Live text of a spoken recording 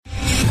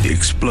The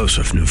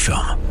explosive new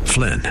film,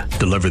 Flynn,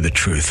 deliver the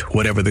truth,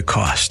 whatever the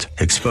cost,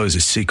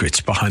 exposes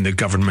secrets behind the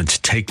government's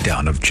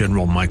takedown of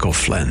General Michael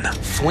Flynn.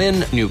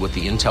 Flynn knew what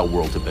the intel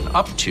world had been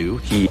up to.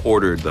 He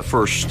ordered the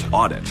first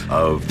audit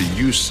of the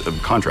use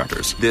of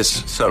contractors.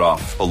 This set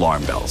off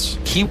alarm bells.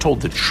 He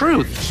told the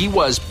truth. He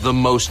was the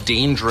most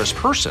dangerous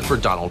person for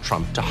Donald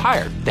Trump to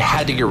hire. They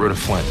had to get rid of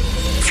Flynn.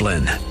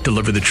 Flynn,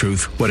 deliver the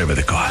truth, whatever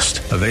the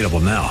cost. Available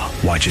now.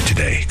 Watch it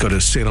today. Go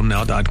to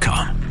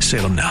salemnow.com.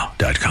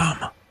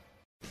 salemnow.com.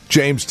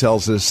 James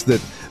tells us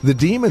that the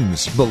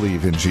demons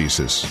believe in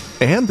Jesus,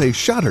 and they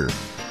shudder,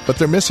 but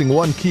they're missing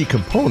one key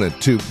component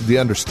to the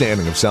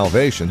understanding of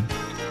salvation: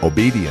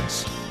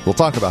 obedience. We'll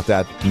talk about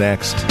that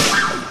next.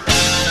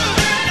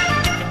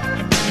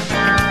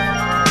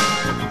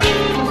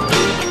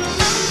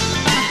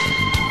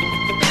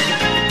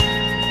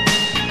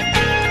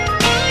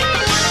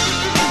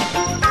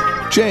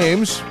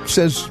 James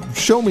says,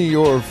 "Show me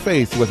your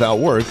faith without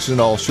works, and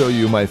I'll show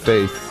you my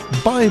faith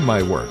by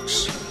my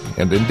works."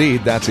 And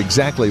indeed, that's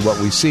exactly what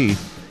we see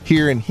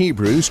here in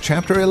Hebrews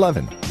chapter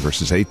 11,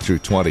 verses 8 through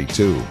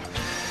 22.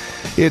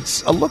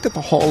 It's a look at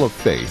the hall of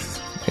faith,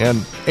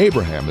 and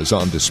Abraham is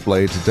on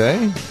display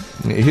today.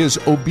 His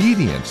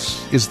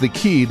obedience is the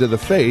key to the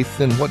faith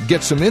and what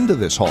gets him into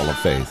this hall of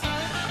faith.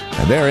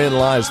 And therein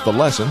lies the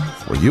lesson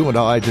for you and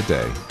I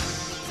today.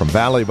 From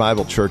Valley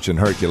Bible Church in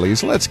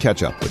Hercules, let's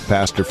catch up with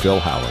Pastor Phil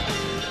Howard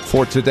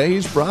for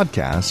today's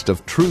broadcast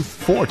of Truth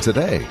for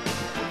Today.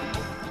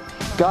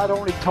 God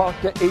only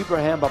talked to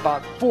Abraham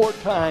about 4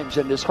 times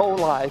in his whole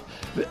life,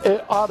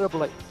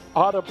 audibly.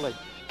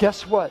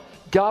 Guess what?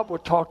 God will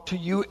talk to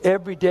you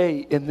every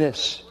day in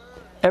this.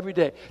 Every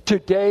day.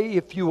 Today,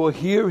 if you will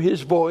hear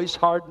his voice,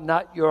 harden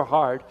not your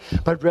heart,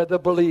 but rather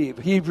believe.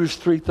 Hebrews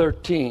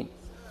 3:13.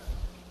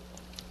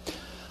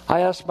 I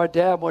asked my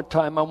dad one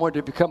time, I wanted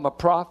to become a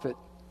prophet,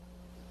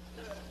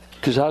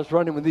 because I was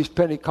running with these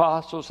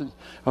Pentecostals, and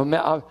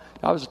I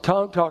was a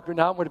tongue talker.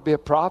 Now I want to be a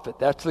prophet.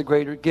 That's the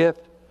greater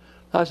gift.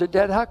 I said,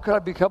 "Dad, how could I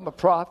become a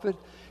prophet?"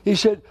 He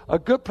said, "A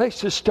good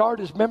place to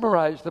start is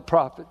memorize the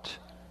prophets."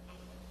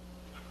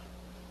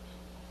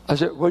 I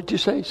said, "What did you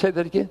say? Say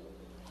that again."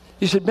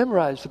 He said,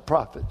 "Memorize the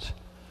prophets."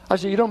 I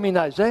said, "You don't mean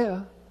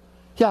Isaiah?"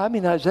 "Yeah, I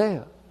mean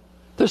Isaiah.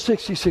 There's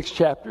 66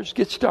 chapters.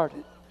 Get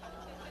started.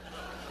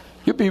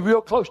 You'll be real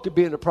close to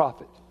being a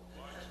prophet."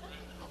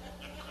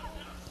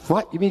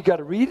 "What? You mean you got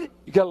to read it?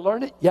 You got to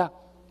learn it?" Yeah,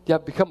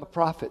 become a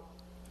prophet.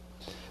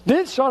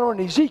 Then start on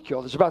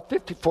Ezekiel. There's about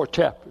 54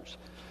 chapters.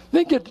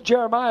 Then get to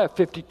Jeremiah,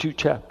 52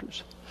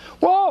 chapters.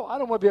 Whoa, I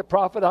don't want to be a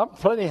prophet. I'm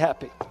plenty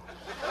happy.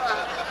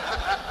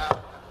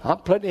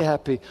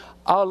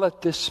 I'll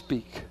let this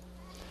speak.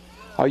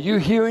 Are you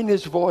hearing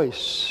his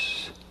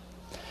voice?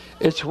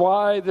 It's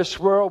why this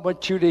world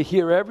wants you to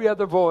hear every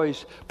other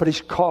voice, but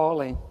he's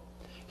calling.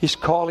 He's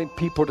calling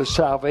people to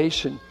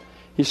salvation.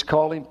 He's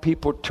calling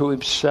people to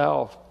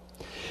himself.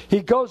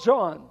 He goes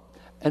on,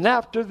 and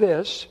after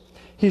this,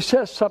 he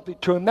says something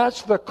to him.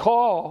 That's the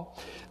call.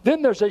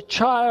 Then there's a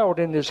child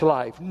in his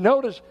life.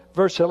 Notice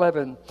verse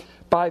 11.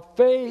 By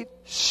faith,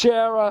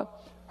 Sarah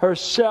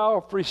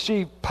herself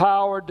received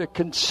power to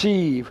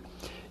conceive,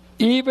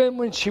 even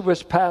when she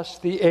was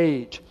past the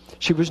age.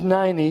 She was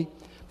 90,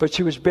 but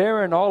she was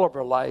barren all of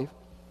her life,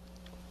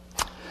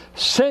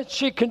 since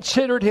she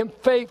considered him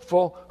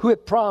faithful who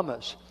had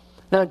promised.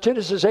 Now in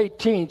Genesis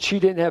 18, she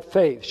didn't have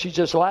faith. She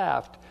just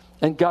laughed,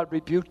 and God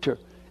rebuked her.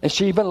 And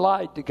she even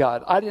lied to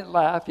God. "I didn't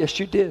laugh." "Yes,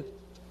 you did.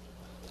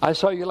 I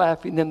saw you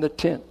laughing in the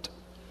tent."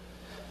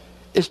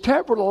 It's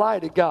terrible to lie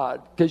to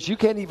God, because you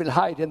can't even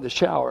hide in the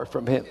shower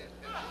from him.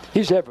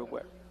 He's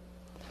everywhere.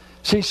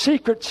 See,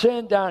 secret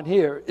sin down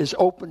here is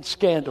open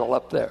scandal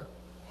up there.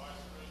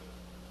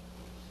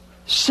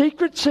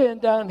 Secret sin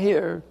down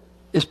here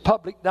is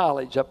public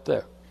knowledge up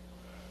there.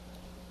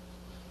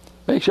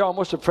 Makes you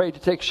almost afraid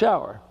to take a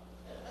shower.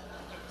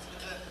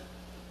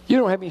 You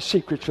don't have any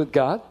secrets with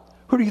God.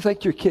 Who do you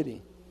think you're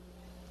kidding?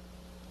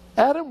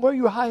 Adam, where are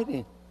you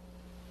hiding?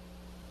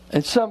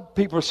 And some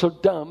people are so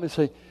dumb, they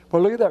say,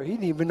 "Well, look at that. He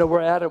didn't even know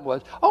where Adam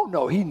was." "Oh,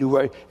 no, he knew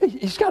where.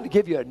 He's got to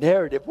give you a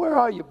narrative. Where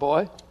are you,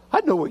 boy?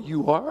 I know where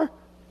you are."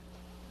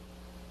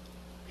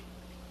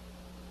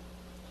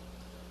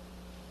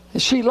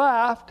 And she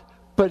laughed,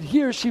 but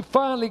here she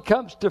finally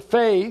comes to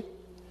faith,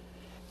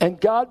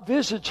 and God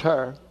visits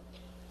her.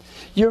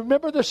 You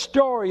remember the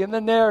story in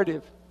the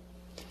narrative.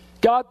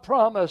 God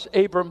promised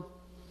Abram,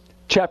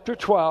 chapter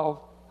 12,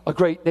 a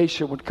great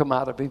nation would come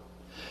out of him.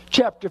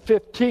 Chapter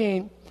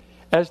 15,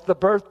 as the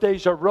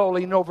birthdays are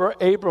rolling over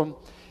Abram,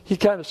 he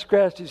kind of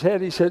scratched his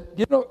head. He said,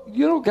 you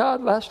know,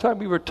 God, last time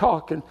we were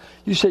talking,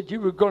 you said you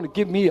were going to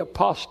give me a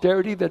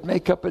posterity that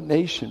make up a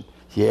nation.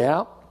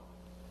 Yeah.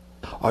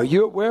 Are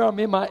you aware I'm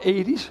in my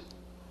 80s?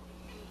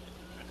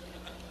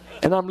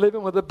 And I'm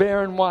living with a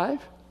barren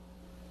wife?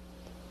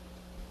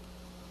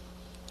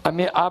 I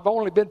mean, I've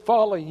only been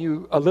following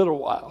you a little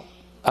while.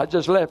 I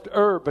just left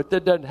Ur, but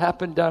that doesn't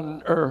happen down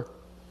in Ur.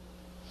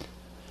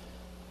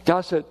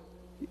 God said,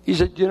 he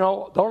said, the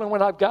only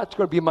one I've got is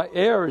going to be my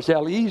heir is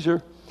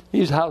Eliezer.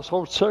 He's a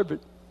household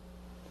servant.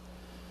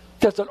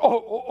 God said,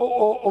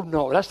 oh,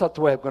 no, that's not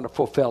the way I'm going to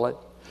fulfill it.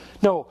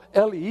 No,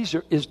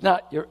 Eliezer is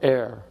not your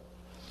heir.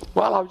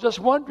 Well, I was just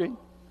wondering,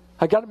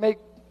 I got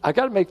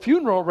to make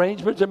funeral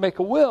arrangements and make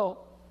a will.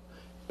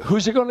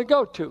 Who's he going to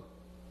go to?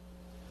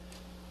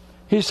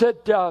 He said,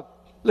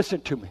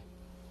 listen to me.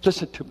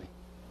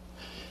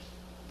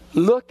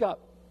 Look up.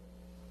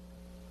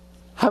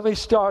 How many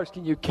stars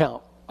can you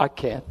count? I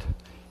can't.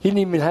 He didn't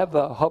even have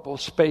the Hubble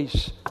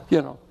space,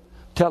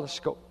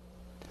 telescope.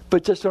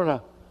 But just on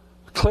a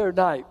clear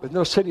night with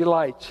no city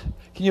lights,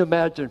 can you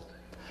imagine?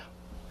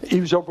 He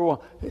was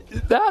overwhelmed.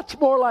 That's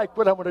more like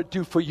what I'm going to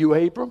do for you,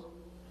 Abram.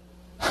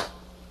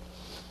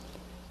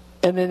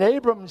 And then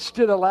Abram,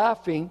 instead of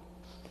laughing,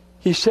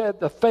 he said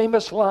the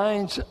famous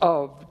lines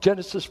of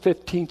Genesis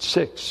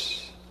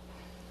 15:6.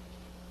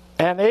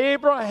 And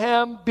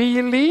Abraham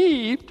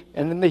believed,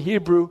 and in the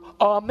Hebrew,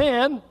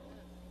 amen.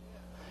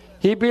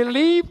 He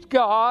believed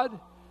God,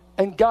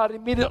 and God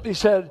immediately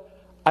said,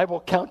 I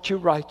will count you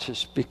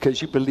righteous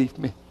because you believed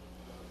me.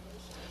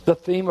 The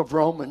theme of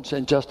Romans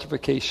and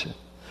justification.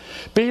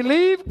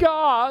 Believe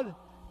God,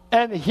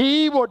 and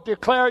he will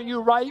declare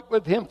you right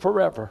with him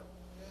forever.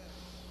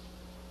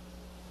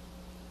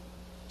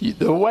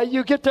 The way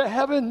you get to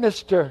heaven,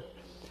 mister,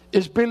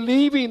 is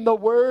believing the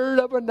word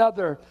of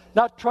another,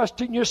 not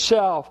trusting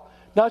yourself,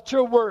 not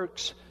your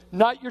works,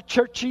 not your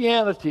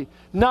churchianity,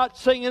 not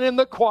singing in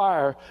the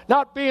choir,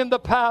 not being the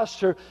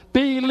pastor.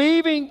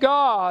 Believing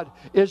God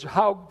is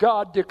how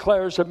God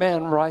declares a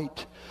man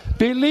right.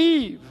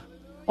 Believe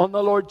on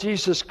the Lord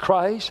Jesus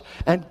Christ,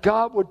 and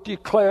God will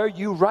declare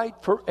you right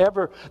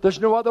forever. There's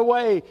no other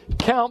way.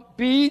 Count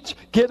beads,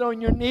 get on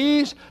your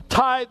knees,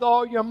 tithe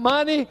all your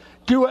money,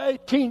 do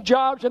 18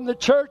 jobs in the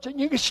church, and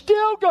you can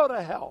still go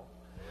to hell.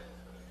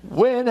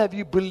 When have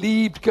you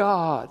believed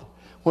God?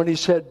 When he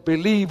said,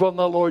 believe on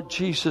the Lord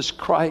Jesus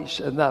Christ,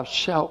 and thou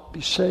shalt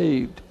be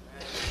saved.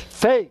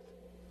 Faith.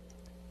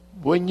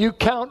 When you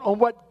count on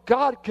what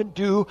God can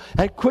do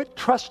and quit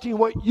trusting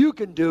what you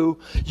can do,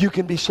 you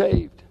can be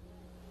saved.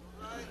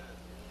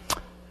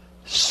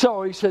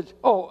 So he said,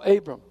 oh,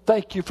 Abram,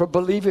 thank you for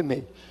believing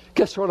me.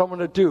 Guess what I'm going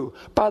to do?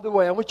 By the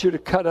way, I want you to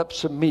cut up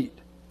some meat.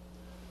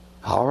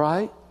 All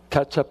right.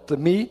 Cuts up the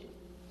meat.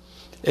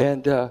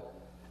 And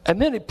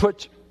then he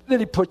puts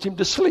him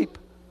to sleep.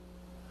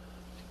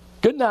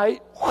 Good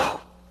night.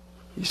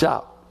 He's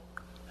out.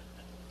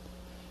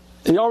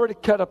 He already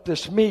cut up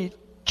this meat,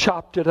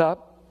 chopped it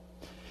up.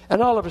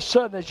 And all of a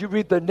sudden, as you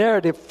read the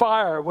narrative,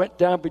 fire went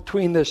down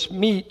between this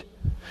meat.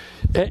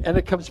 And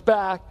it comes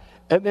back.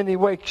 And then he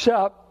wakes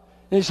up.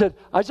 And he said,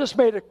 I just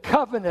made a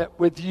covenant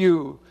with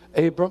you,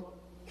 Abram.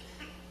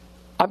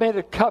 I made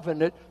a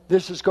covenant.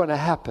 This is going to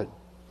happen.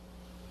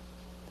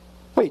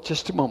 Wait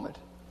just a moment.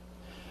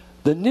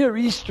 The Near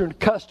Eastern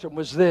custom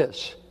was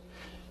this.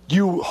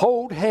 You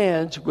hold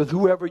hands with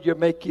whoever you're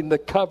making the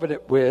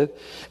covenant with,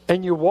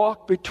 and you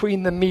walk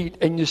between the meat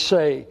and you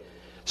say,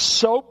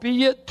 so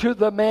be it to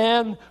the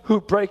man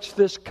who breaks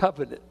this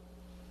covenant.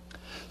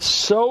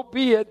 So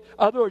be it. In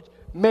other words,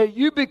 may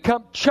you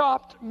become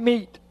chopped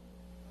meat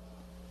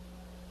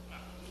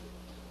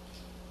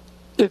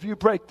if you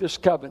break this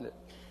covenant.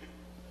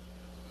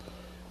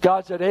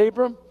 God said,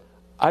 Abram,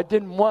 I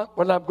didn't want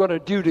what I'm going to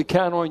do to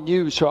count on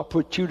you, so I'll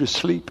put you to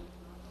sleep.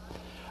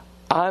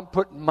 I'm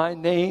putting my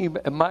name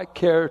and my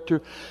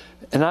character,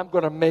 and I'm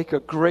going to make a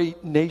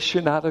great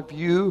nation out of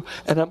you,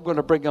 and I'm going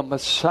to bring a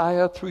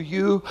Messiah through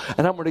you,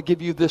 and I'm going to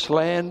give you this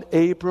land,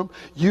 Abram.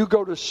 You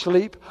go to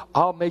sleep,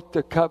 I'll make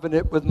the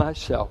covenant with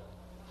myself.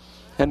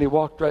 And he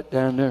walked right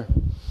down there.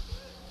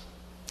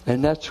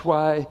 And that's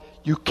why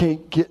you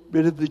can't get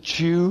rid of the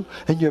Jew,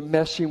 and you're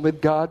messing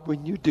with God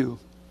when you do.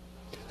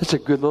 That's a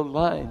good little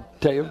line.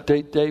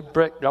 Dave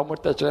Breck, don't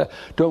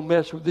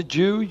mess with the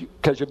Jew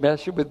because you're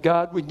messing with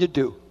God when you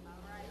do.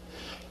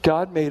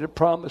 God made a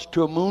promise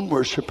to a moon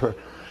worshiper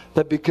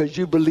that because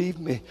you believe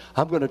me,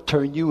 I'm going to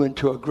turn you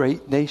into a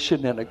great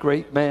nation and a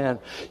great man.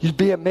 You'd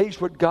be amazed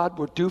what God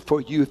will do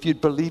for you if you'd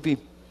believe him.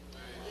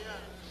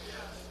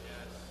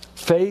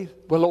 Faith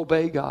will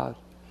obey God.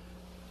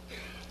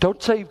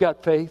 Don't say you've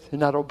got faith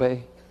and not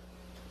obey.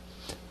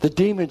 The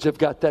demons have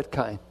got that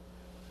kind.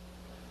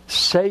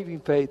 Saving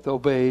faith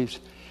obeys.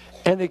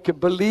 And it can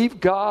believe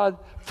God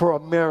for a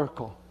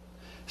miracle.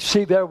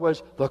 See, there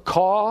was the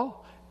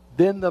call,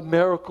 then the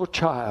miracle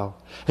child.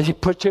 As he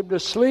puts him to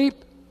sleep,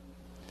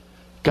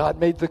 God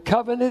made the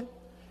covenant.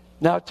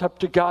 Now it's up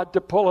to God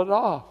to pull it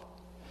off.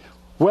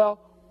 Well,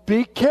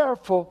 be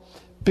careful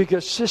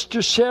because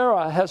Sister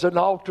Sarah has an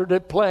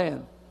alternate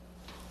plan.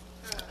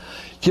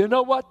 You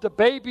know what? The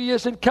baby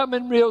isn't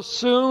coming real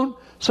soon,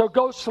 so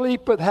go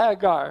sleep with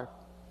Hagar.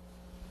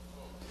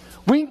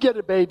 We can get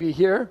a baby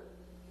here.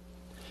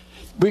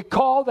 We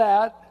call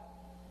that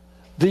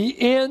the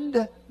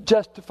end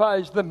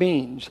justifies the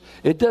means.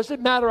 It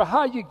doesn't matter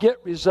how you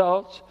get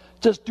results.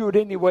 Just do it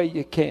any way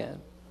you can.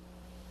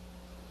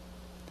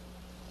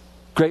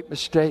 Great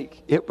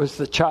mistake. It was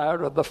the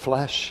child of the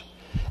flesh.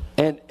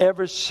 And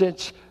ever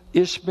since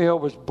Ishmael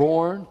was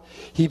born,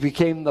 he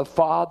became the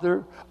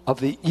father of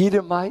the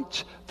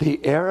Edomites,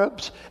 the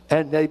Arabs,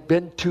 and they've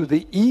been to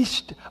the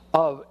east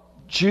of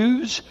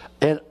Jews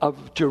and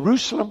of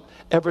Jerusalem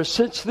ever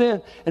since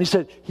then. And he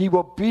said, he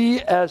will be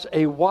as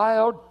a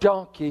wild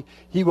donkey.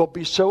 He will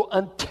be so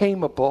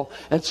untamable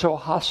and so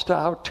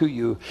hostile to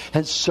you.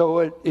 And so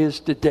it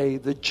is today,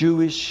 the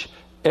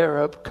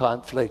Jewish-Arab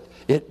conflict.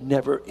 It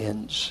never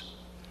ends.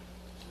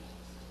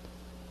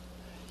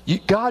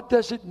 God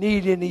doesn't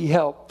need any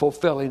help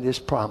fulfilling his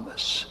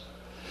promise.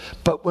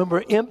 But when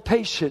we're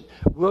impatient,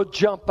 we'll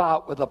jump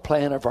out with a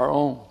plan of our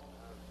own.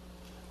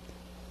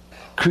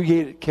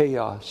 Created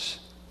chaos.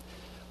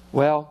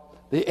 Well,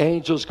 the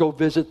angels go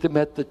visit them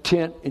at the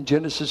tent in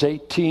Genesis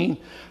 18. A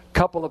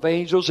couple of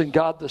angels and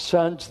God the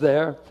Son's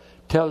there.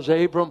 Tells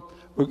Abram,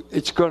 we're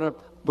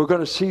going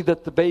to see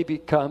that the baby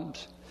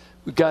comes.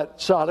 We got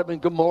Sodom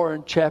and Gomorrah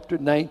in chapter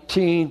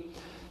 19.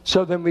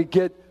 So then we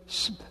get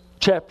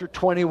chapter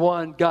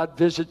 21. God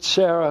visits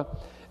Sarah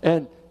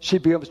and she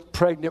becomes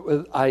pregnant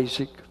with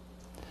Isaac,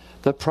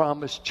 the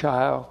promised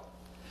child.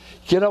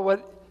 You know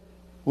what?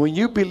 When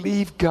you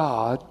believe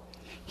God,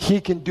 he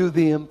can do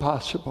the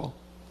impossible.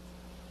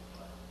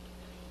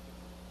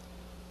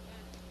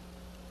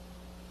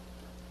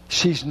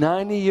 She's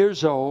 90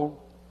 years old.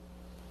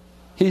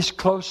 He's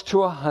close to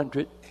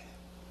 100.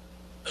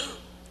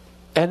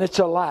 And it's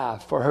a lie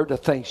for her to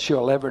think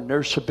she'll ever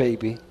nurse a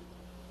baby.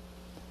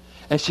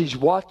 And she's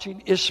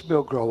watching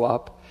Ishmael grow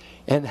up.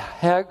 And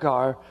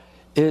Hagar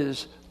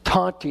is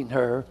taunting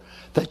her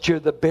that you're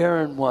the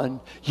barren one.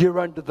 You're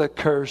under the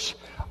curse.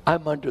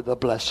 I'm under the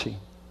blessing.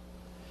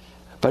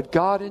 But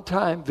God in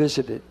time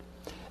visited.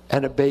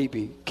 And a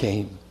baby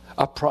came.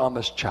 A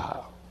promised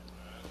child.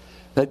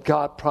 That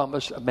God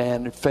promised a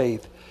man in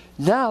faith.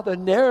 Now the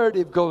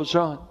narrative goes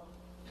on.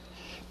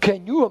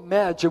 Can you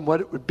imagine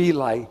what it would be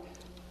like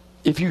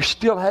if you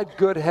still had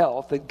good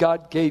health and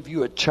God gave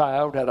you a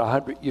child at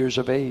 100 years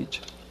of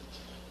age?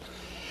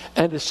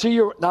 And to see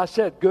your, and I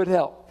said good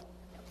health.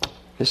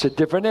 It's a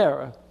different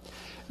era.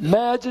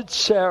 Imagine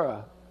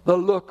Sarah, the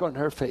look on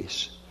her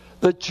face,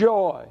 the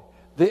joy,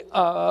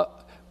 the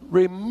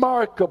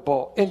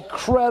remarkable,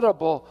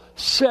 incredible,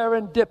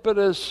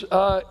 serendipitous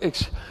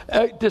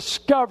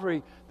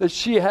discovery that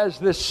she has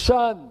this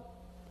son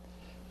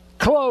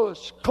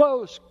close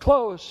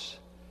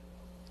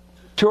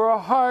to her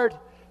heart.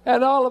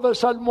 And all of a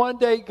sudden one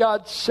day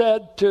God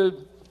said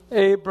to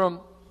Abram,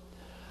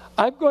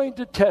 I'm going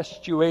to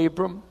test you,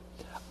 Abram.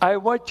 I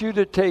want you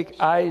to take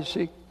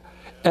Isaac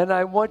and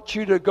I want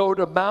you to go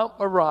to Mount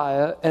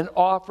Moriah and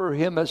offer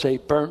him as a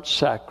burnt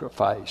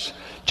sacrifice.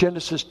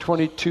 Genesis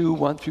 22,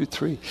 1 through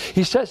 3.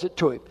 He says it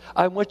to him.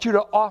 I want you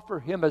to offer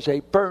him as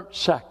a burnt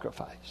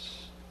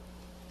sacrifice.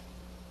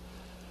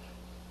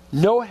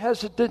 No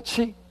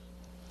hesitancy.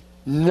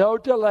 No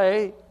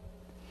delay.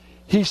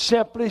 He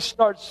simply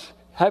starts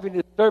having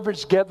his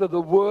servants gather the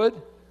wood.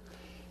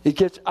 He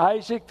gets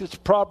Isaac, that's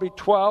probably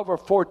 12 or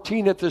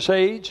 14 at this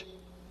age.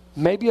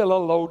 Maybe a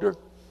little older.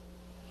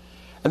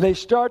 And they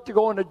start to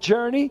go on a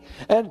journey.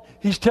 And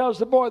he tells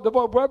the boy,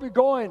 where are we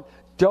going?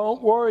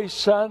 Don't worry,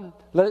 son.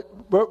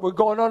 We're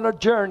going on a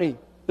journey.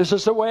 This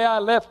is the way I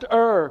left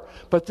Ur.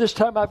 But this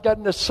time I've got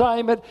an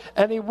assignment.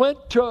 And he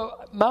went to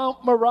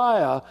Mount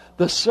Moriah,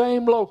 the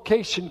same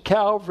location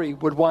Calvary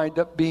would wind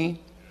up being.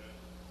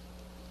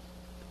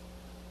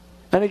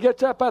 And he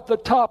gets up at the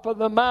top of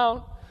the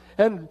mount.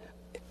 And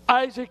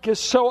Isaac is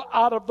so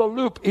out of the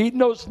loop. He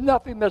knows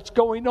nothing that's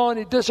going on.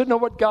 He doesn't know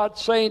what God's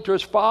saying to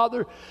his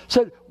father.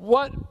 Said,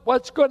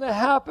 what's going to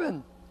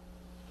happen?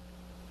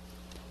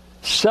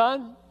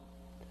 Son,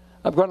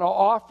 I'm going to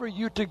offer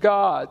you to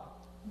God.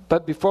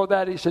 But before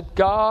that, he said,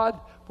 God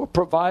will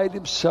provide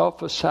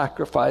himself a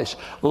sacrifice.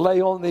 Lay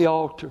on the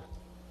altar.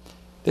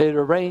 They had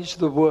arranged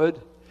the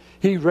wood.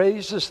 He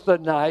raises the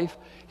knife.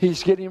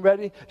 He's getting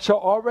ready. So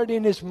already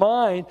in his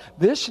mind,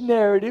 this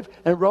narrative,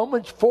 and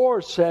Romans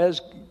 4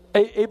 says,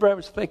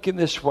 Abraham's thinking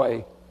this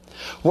way.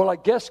 Well, I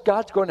guess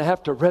God's going to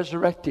have to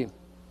resurrect him.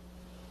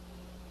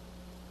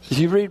 If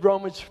you read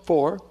Romans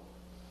 4,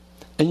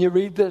 and you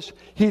read this,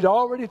 he'd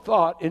already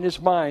thought in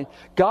his mind,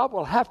 God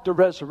will have to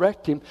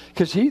resurrect him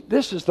because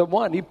this is the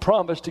one he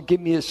promised to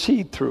give me a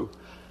seed through.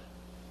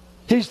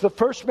 He's the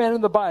first man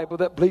in the Bible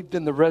that believed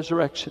in the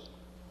resurrection.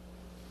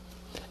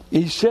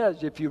 He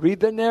says, if you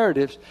read the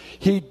narratives,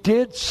 he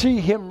did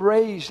see him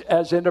raised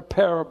as in a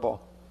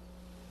parable,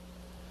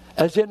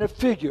 as in a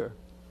figure.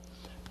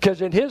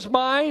 Because in his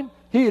mind,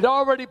 he had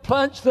already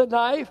plunged the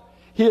knife.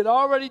 He had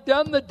already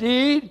done the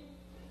deed.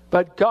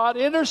 But God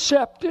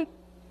intercepted,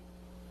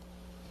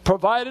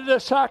 provided a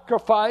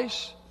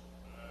sacrifice,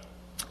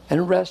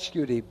 and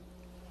rescued him.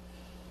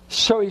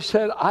 So he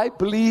said, I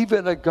believe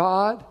in a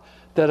God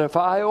that if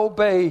I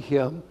obey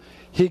him,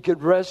 he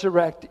could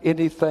resurrect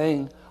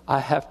anything I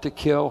have to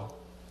kill.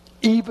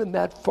 Even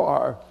that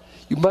far.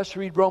 You must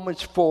read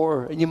Romans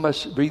 4, and you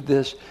must read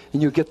this,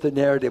 and you get the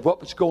narrative.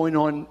 What was going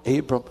on in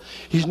Abram?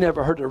 He's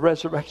never heard of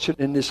resurrection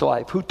in his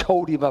life. Who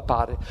told him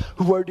about it?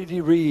 Where did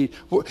he read?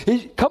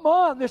 Come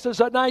on, this is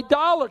an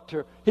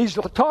idolater. He's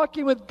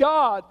talking with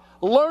God,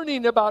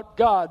 learning about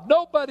God.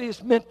 Nobody's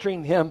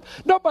mentoring him.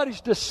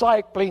 Nobody's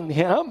discipling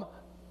him.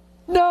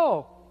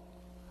 No.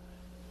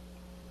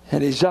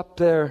 And he's up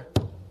there,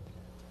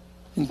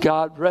 and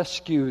God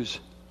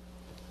rescues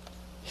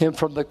him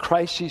from the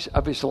crises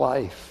of his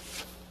life.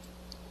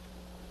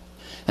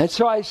 And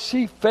so I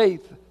see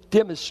faith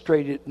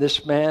demonstrated in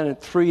this man in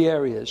 3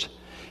 areas.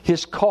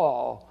 His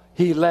call,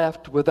 he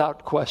left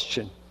without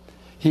question.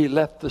 He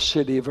left the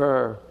city of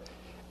Ur,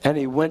 and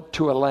he went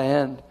to a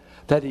land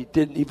that he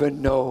didn't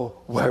even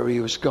know where he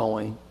was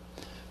going.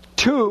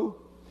 2,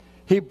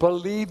 he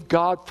believed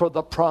God for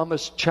the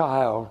promised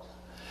child.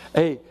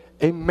 A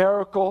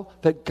miracle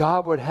that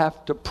God would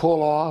have to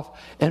pull off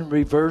and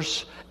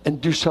reverse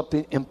and do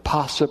something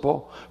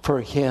impossible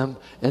for him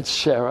and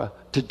Sarah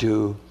to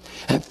do.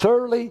 And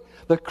thirdly,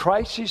 the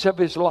crises of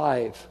his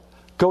life.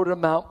 Go to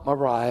Mount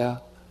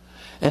Moriah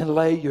and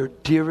lay your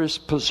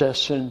dearest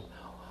possession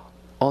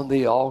on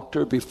the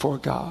altar before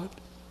God.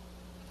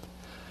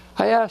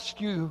 I ask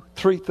you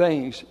 3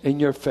 things in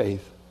your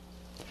faith.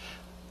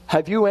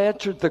 Have you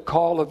answered the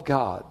call of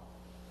God?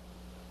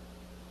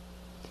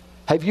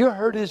 Have you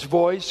heard his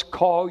voice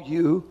call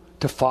you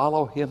to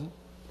follow him,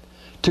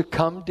 to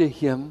come to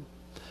him,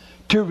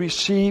 to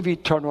receive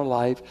eternal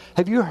life?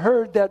 Have you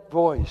heard that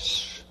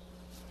voice?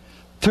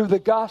 Through the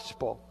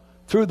gospel,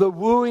 through the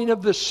wooing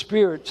of the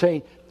Spirit,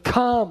 saying,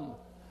 come,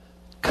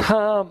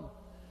 come,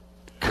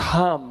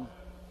 come.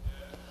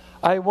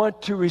 I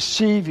want to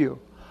receive you.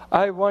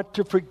 I want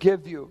to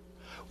forgive you.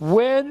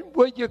 When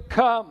will you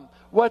come?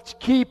 What's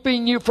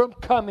keeping you from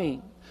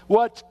coming?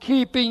 What's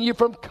keeping you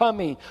from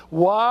coming?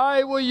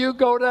 Why will you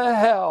go to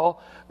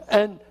hell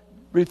and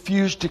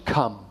refuse to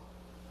come?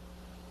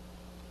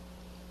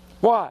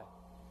 Why?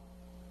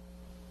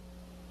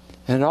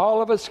 And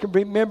all of us can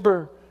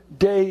remember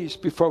days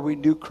before we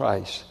knew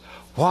Christ.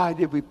 Why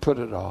did we put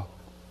it off?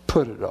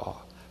 Put it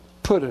off.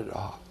 Put it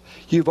off.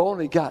 You've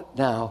only got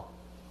now.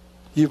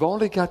 You've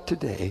only got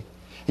today.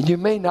 And you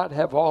may not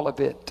have all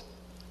of it.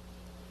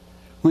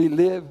 We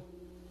live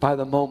by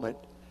the moment,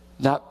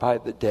 not by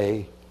the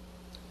day.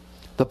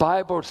 The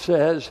Bible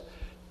says,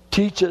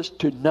 teach us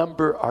to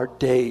number our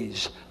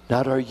days,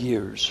 not our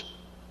years.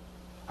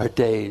 Our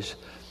days.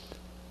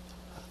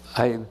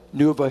 I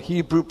knew of a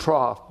Hebrew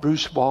prof,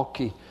 Bruce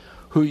Walke,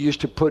 who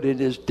used to put in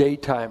his day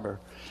timer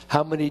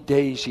how many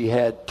days he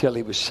had till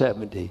he was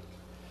 70.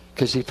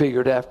 Because he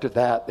figured after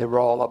that they were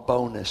all a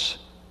bonus.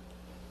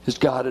 Because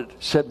God had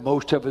said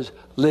most of us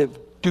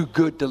do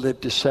good to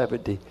live to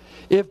 70.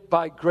 If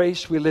by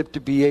grace we live to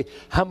be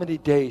how many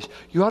days?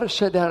 You ought to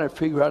sit down and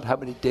figure out how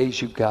many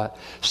days you've got.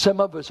 Some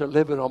of us are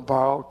living on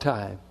borrowed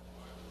time.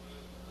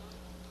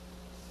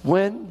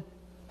 When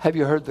have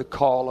you heard the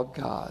call of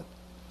God?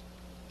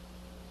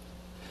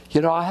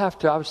 You know,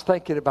 I was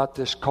thinking about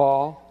this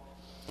call.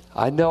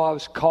 I know I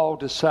was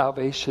called to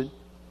salvation,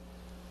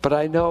 but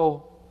I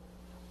know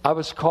I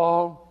was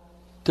called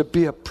to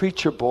be a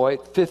preacher boy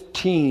at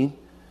 15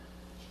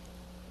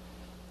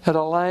 at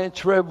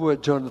Alliance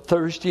Redwoods on a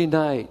Thursday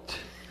night.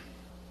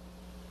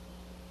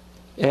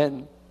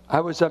 And I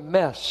was a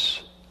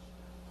mess.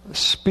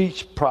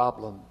 Speech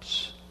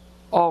problems,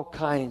 all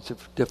kinds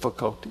of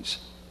difficulties.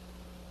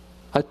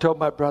 I told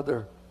my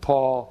brother,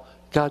 Paul,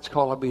 God's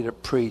calling me to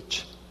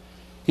preach.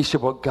 He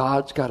said, well,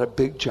 God's got a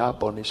big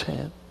job on his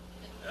hand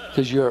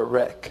because you're a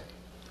wreck.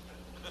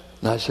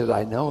 And I said,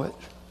 I know it.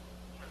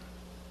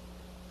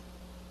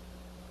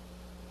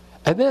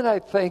 And then I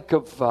think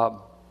of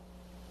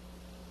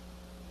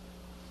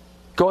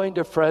going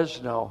to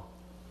Fresno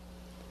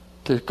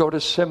to go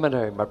to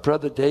seminary. My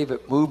brother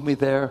David moved me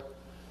there.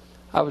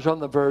 I was on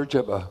the verge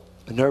of a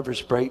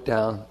nervous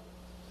breakdown,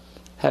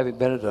 having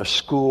been at a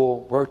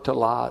school, worked a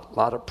lot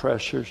of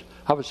pressures.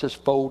 I was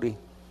just folding.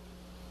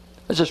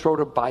 I just rode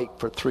a bike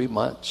for 3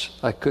 months.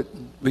 I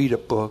couldn't read a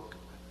book,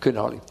 couldn't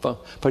hardly fun.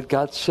 But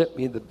God sent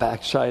me in the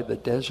backside of the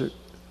desert.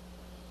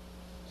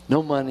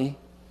 No money.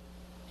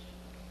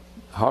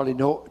 Hardly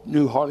no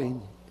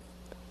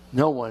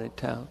one in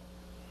town.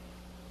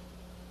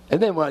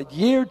 And then a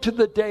year to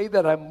the day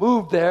that I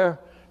moved there,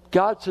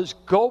 God says,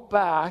 go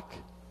back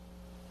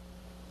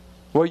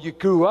where you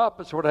grew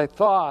up, is what I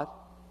thought.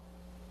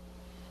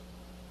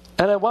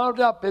 And I wound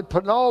up in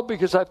Pinole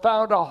because I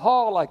found a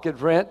hall I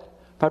could rent.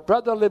 My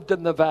brother lived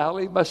in the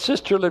valley. My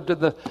sister lived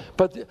in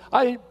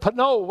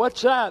Pinole,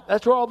 what's that?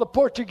 That's where all the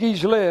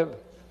Portuguese live.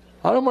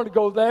 I don't want to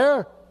go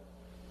there.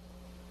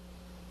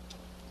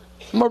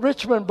 I'm a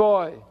Richmond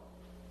boy.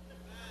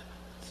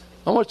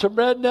 I want some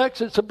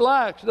rednecks and some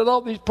blacks. Not all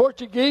these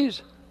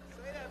Portuguese.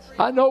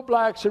 I know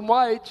blacks and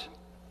whites.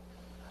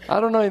 I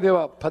don't know anything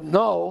about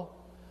Pinole,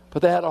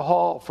 but they had a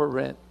hall for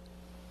rent.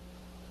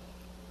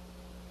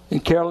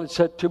 And Carolyn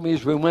said to me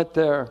as we went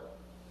there,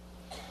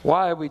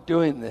 why are we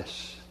doing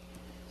this?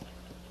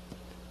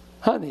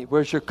 Honey,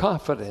 where's your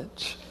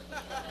confidence?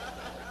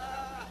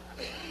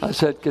 I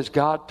said, because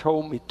God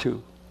told me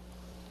to.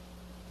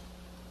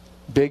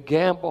 Big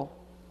gamble.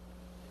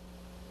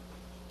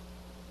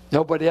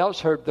 Nobody else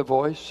heard the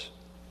voice.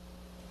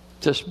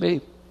 Just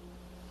me.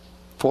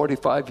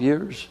 45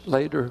 years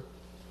later,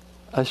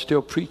 I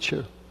still preach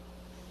here.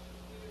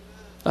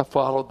 I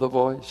followed the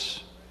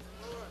voice.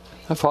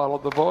 I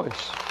followed the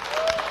voice.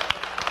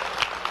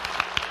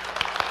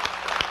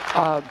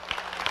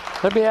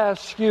 Let me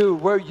ask you,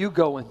 where are you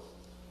going?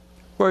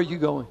 Where are you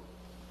going?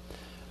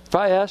 If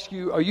I ask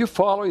you, are you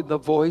following the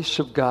voice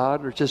of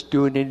God or just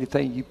doing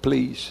anything you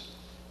please?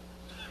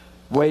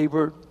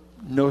 Wavered,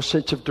 no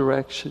sense of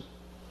direction.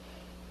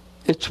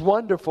 It's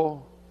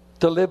wonderful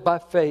to live by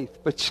faith,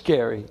 but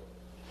scary.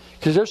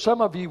 Because there's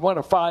some of you want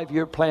a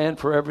 5-year plan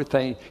for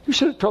everything. You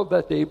should have told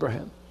that to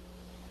Abraham.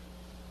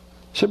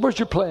 He said, where's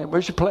your plan?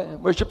 Where's your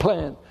plan? Where's your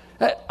plan?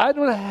 I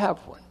don't have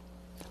one.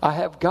 I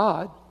have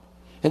God,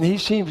 and He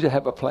seems to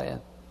have a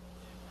plan.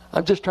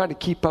 I'm just trying to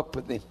keep up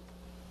with Him.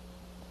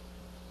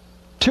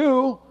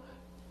 2,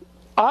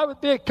 I would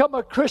become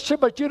a Christian,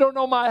 but you don't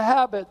know my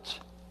habits.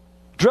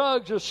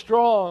 Drugs are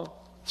strong.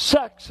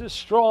 Sex is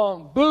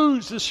strong.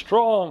 Booze is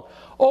strong.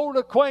 Old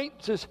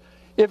acquaintances.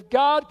 If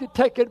God could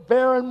take a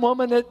barren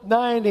woman at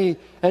 90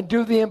 and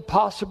do the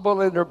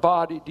impossible in her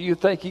body, do you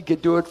think He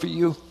could do it for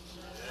you?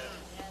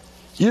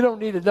 You don't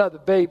need another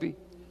baby.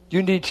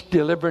 You need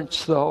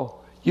deliverance,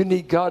 though. You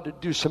need God to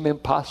do some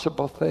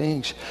impossible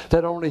things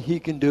that only He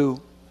can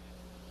do.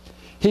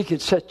 He can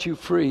set you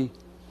free.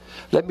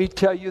 Let me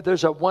tell you,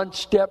 there's a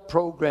one-step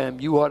program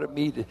you ought to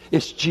meet.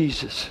 It's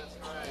Jesus.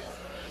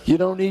 You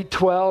don't need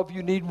 12,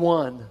 you need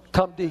 1.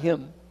 Come to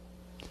Him.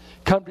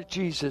 Come to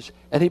Jesus,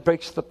 and He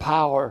breaks the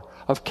power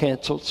of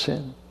canceled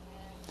sin.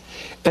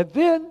 And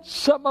then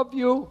some of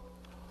you,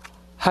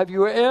 have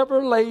you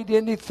ever laid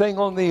anything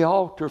on the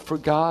altar for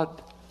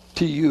God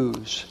to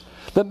use?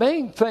 The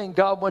main thing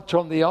God wants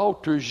on the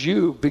altar is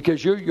you,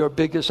 because you're your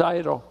biggest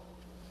idol.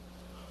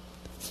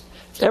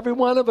 Every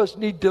one of us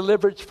need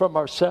deliverance from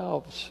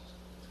ourselves.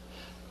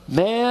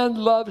 Man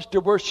loves to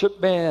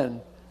worship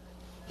man.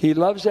 He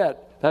loves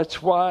that.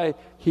 That's why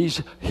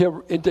he's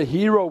into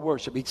hero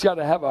worship. He's got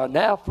to have an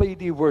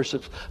athlete he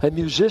worships, a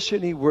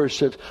musician he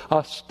worships,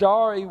 a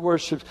star he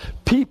worships,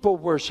 people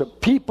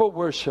worship,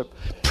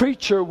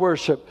 preacher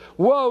worship.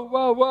 Whoa,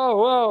 whoa, whoa,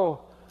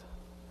 whoa.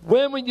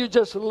 When you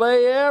just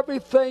lay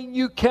everything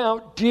you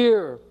count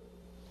dear,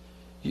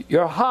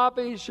 your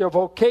hobbies, your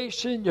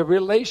vocation, your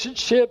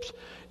relationships,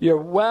 your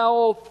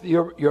wealth,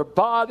 your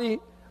body.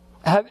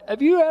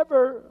 Have you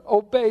ever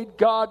obeyed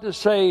God to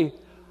say,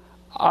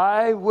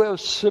 I will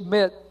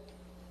submit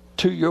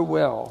to your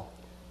will?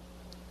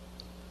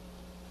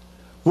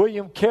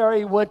 William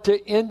Carey went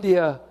to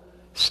India,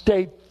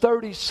 stayed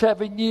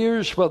 37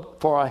 years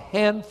for a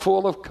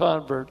handful of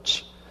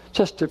converts.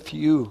 Just a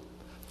few.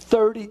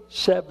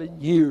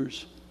 37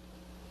 years.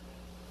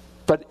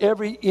 But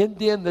every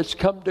Indian that's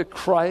come to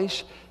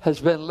Christ has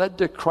been led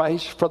to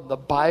Christ from the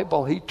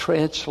Bible he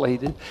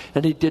translated.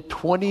 And he did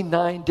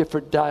 29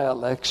 different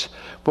dialects,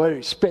 where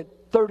he spent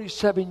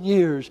 37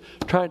 years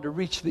trying to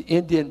reach the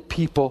Indian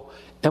people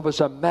and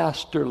was a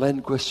master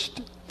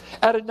linguist.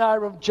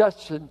 Adoniram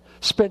Judson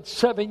spent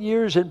 7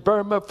 years in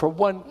Burma for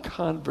one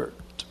convert.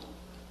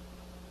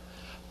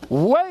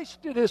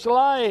 Wasted his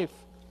life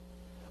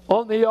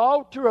on the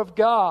altar of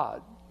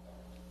God.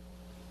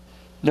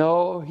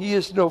 No, he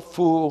is no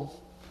fool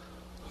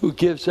who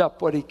gives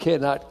up what he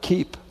cannot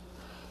keep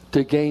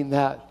to gain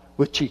that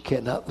which he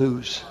cannot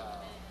lose.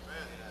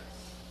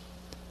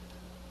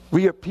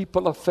 We are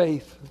people of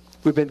faith.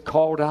 We've been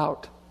called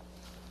out.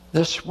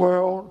 This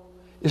world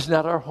is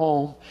not our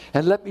home.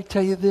 And let me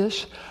tell you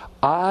this.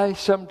 I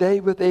someday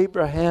with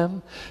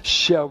Abraham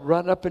shall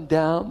run up and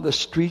down the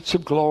streets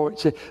of glory and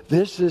say,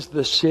 this is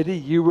the city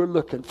you were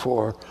looking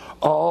for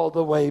all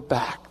the way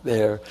back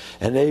there.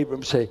 And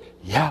Abram say,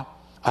 yeah,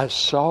 I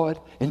saw it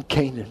in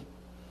Canaan.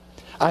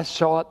 I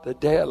saw it the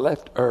day I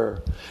left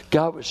Ur.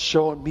 God was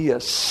showing me a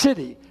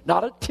city,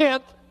 not a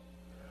tent,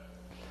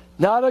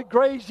 not a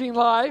grazing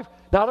life,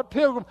 not a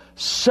pilgrim.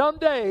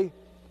 Someday,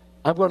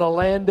 I'm going to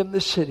land in the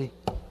city.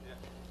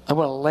 I'm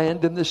going to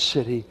land in the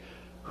city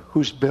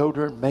whose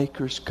builder and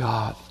maker is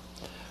God.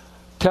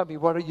 Tell me,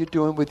 what are you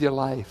doing with your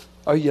life?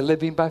 Are you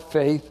living by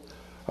faith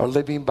or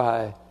living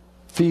by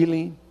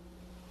feeling,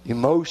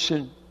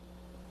 emotion?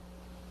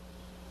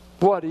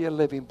 What are you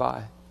living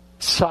by?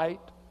 Sight?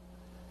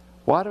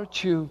 Why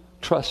don't you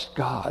trust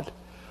God?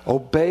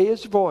 Obey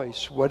His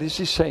voice. What is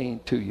He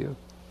saying to you?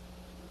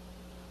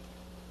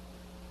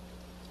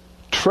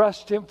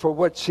 Trust Him for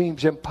what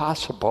seems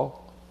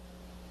impossible.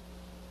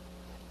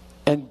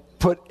 And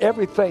put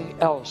everything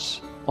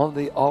else on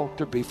the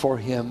altar before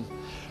Him.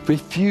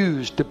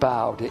 Refuse to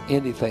bow to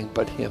anything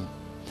but Him.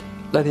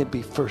 Let Him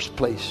be first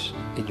place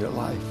in your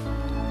life.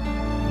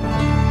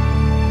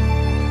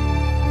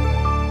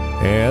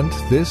 And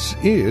this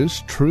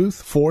is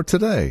Truth for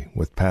Today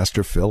with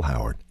Pastor Phil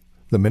Howard,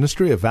 the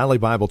ministry of Valley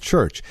Bible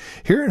Church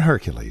here in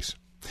Hercules.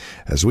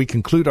 As we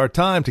conclude our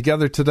time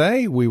together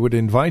today, we would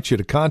invite you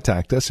to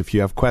contact us if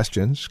you have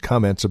questions,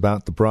 comments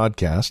about the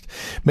broadcast.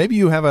 Maybe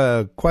you have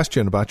a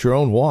question about your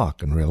own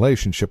walk and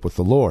relationship with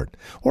the Lord,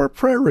 or a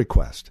prayer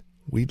request.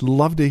 We'd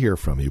love to hear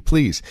from you.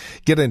 Please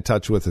get in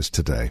touch with us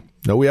today.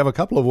 Now, we have a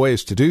couple of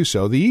ways to do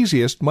so. The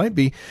easiest might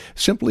be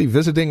simply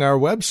visiting our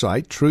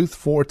website,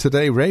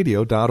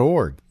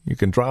 truthfortodayradio.org. You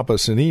can drop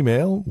us an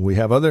email. We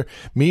have other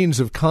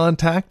means of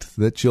contact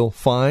that you'll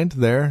find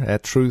there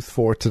at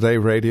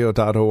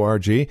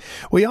truthfortodayradio.org.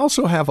 We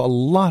also have a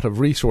lot of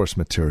resource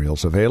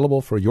materials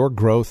available for your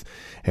growth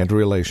and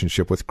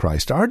relationship with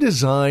Christ. Our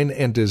design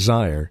and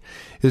desire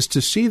is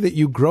to see that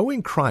you grow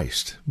in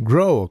Christ,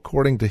 grow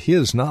according to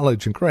His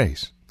knowledge and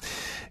grace.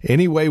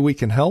 Any way we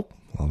can help,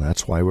 well,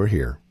 that's why we're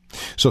here.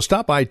 So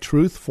stop by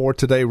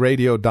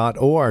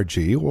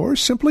truthfortodayradio.org or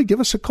simply give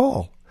us a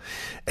call.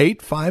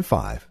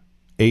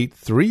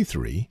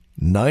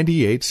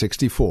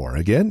 855-833-9864.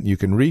 Again, you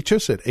can reach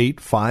us at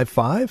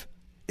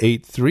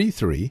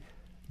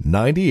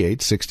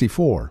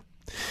 855-833-9864.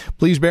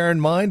 Please bear in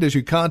mind as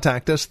you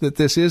contact us that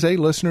this is a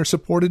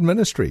listener-supported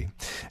ministry.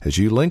 As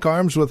you link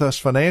arms with us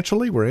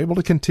financially, we're able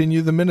to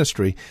continue the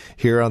ministry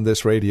here on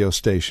this radio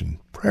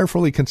station.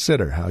 Prayerfully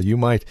consider how you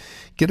might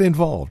get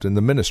involved in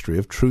the ministry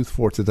of Truth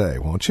for Today,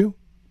 won't you?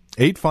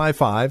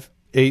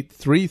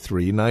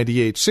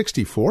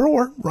 855-833-9864,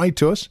 or write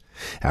to us.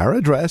 Our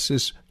address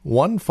is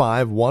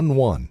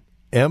 1511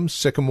 M.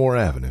 Sycamore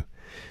Avenue,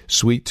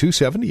 Suite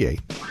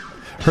 278,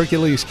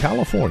 Hercules,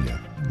 California.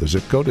 The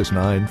zip code is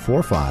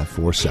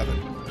 94547.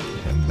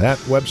 And that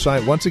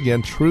website, once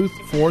again,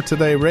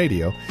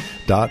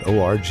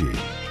 truthfortodayradio.org.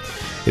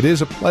 It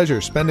is a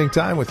pleasure spending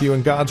time with you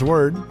in God's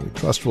Word. We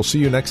trust we'll see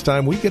you next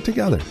time we get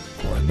together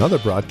for another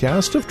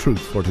broadcast of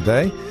Truth for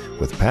Today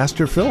with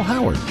Pastor Phil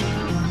Howard.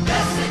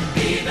 Blessed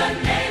be the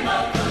name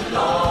of the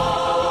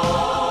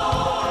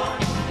Lord.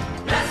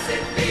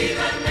 Blessed be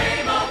the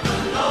name of the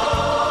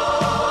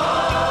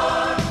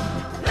Lord.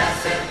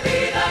 Blessed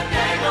be the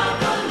name of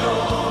the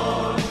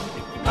Lord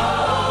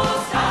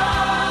Most High.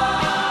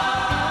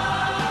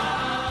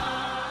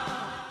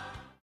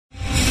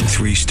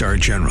 3-star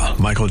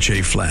General Michael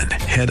J. Flynn,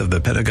 head of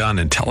the Pentagon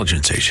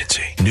Intelligence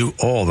Agency, knew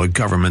all the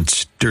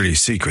government's dirty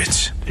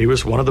secrets. He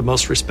was one of the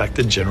most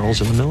respected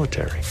generals in the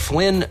military.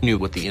 Flynn knew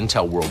what the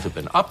intel world had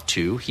been up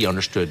to. He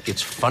understood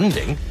its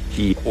funding.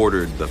 He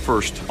ordered the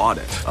first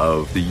audit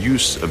of the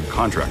use of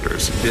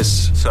contractors.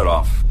 This set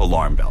off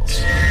alarm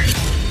bells.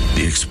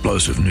 The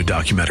explosive new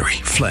documentary,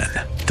 Flynn,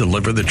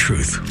 Deliver the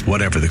Truth,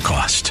 Whatever the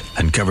Cost,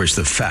 uncovers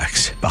the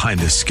facts behind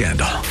this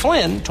scandal.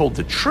 Flynn told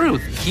the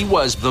truth. He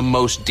was the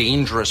most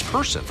dangerous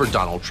person for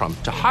Donald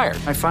Trump to hire.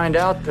 I find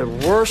out the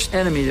worst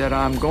enemy that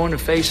I'm going to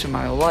face in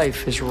my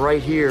life is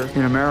right here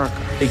in America.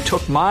 They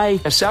took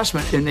my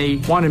assessment and they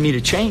wanted me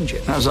to change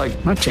it. And I was like,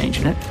 I'm not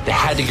changing it. They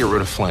had to get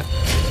rid of Flynn.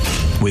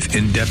 With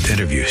in-depth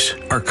interviews,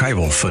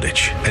 archival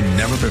footage, and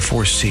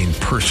never-before-seen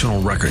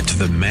personal records of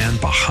the man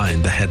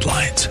behind the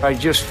headlines. I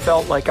just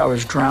felt like I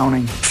was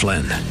drowning.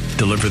 Flynn,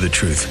 Deliver the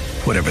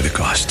Truth, Whatever the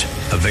Cost.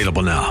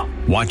 Available now.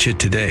 Watch it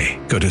today.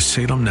 Go to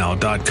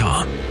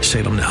salemnow.com.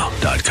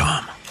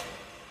 salemnow.com.